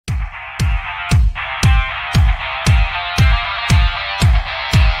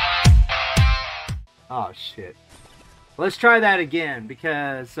shit. Let's try that again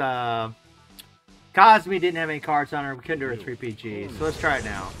because Cosme didn't have any cards on her. We couldn't do her 3PG. So let's try it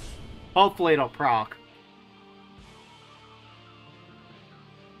now. Hopefully it'll proc.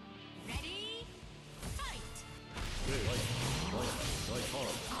 Ready? Fight!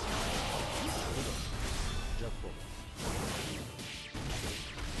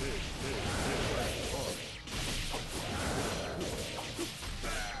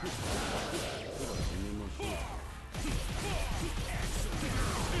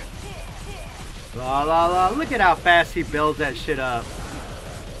 La la la. Look at how fast he builds that shit up.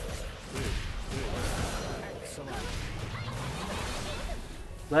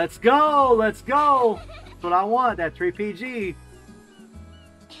 Let's go! Let's go! That's what I want, that 3PG.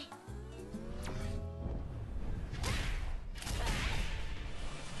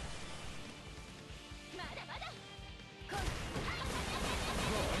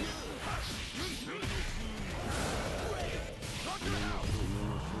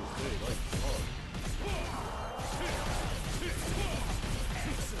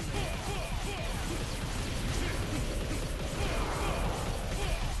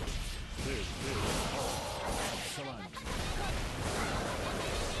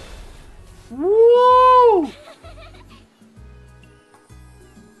 Woo!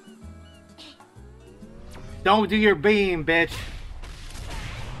 Don't do your beam, bitch.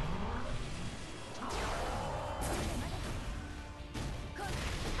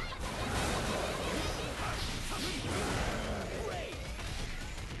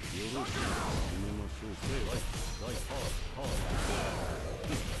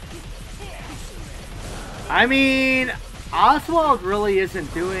 I mean, Oswald really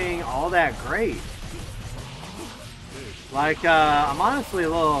isn't doing all that great. Like, I'm honestly a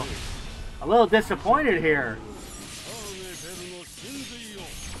little disappointed here.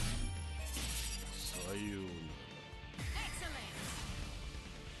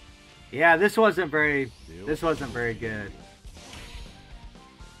 Yeah, this wasn't very good.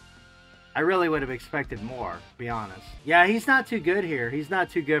 I really would have expected more, to be honest. Yeah, he's not too good here. He's not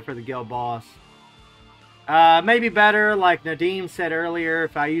too good for the guild boss. Maybe better, like Nadim said earlier,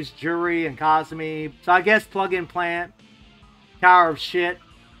 if I use Jury and Cosme. So I guess plug-in plant. Tower of shit.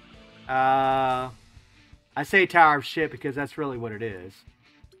 I say Tower of shit because that's really what it is.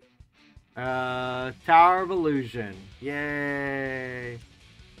 Tower of illusion. Yay.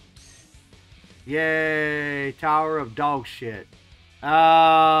 Yay. Tower of dog shit.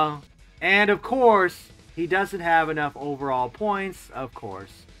 And of course, he doesn't have enough overall points, of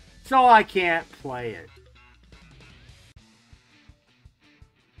course. So I can't play it.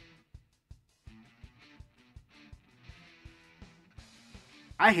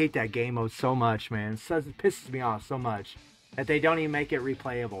 I hate that game mode so much, man. It pisses me off so much that they don't even make it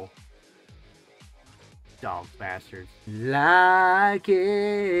replayable. Dog bastards. Like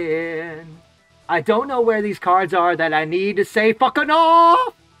it. I don't know where these cards are that I need to say fucking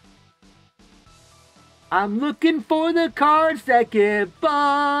off. I'm looking for the cards that give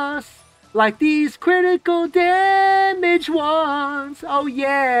buffs. Like these critical damage ones. Oh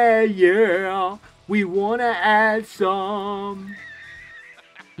yeah, yeah. We wanna add some.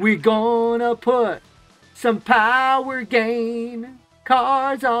 We're gonna put some power gain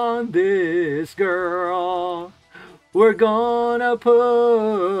cards on this girl. We're gonna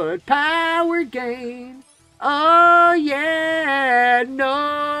put power gain. Oh yeah,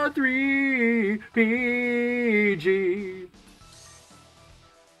 no 3PG.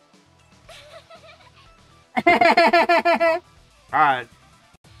 Alright.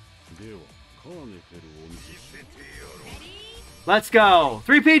 Let's go.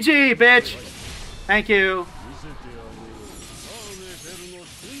 3PG, bitch. Thank you.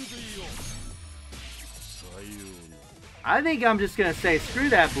 I think I'm just going to say screw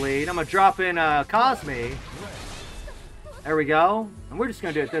that bleed. I'm going to drop in Cosme. There we go. And we're just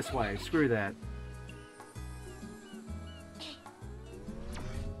going to do it this way. Screw that.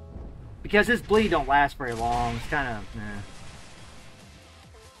 Because this bleed don't last very long. It's kind of, eh.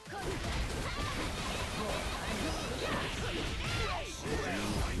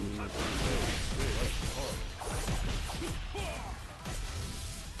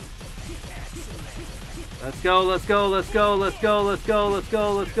 Let's go, let's go, let's go, let's go, let's go, let's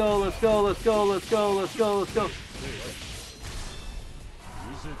go, let's go, let's go, let's go, let's go, let's go, let's go.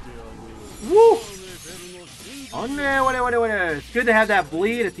 Woo! On there, whatever. It's good to have that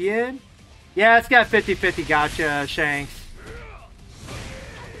bleed at the end. Yeah, it's got 50-50 gotcha, Shanks.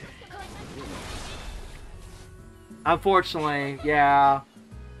 Unfortunately, yeah.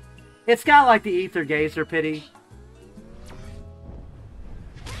 It's got like the Ether Gazer pity.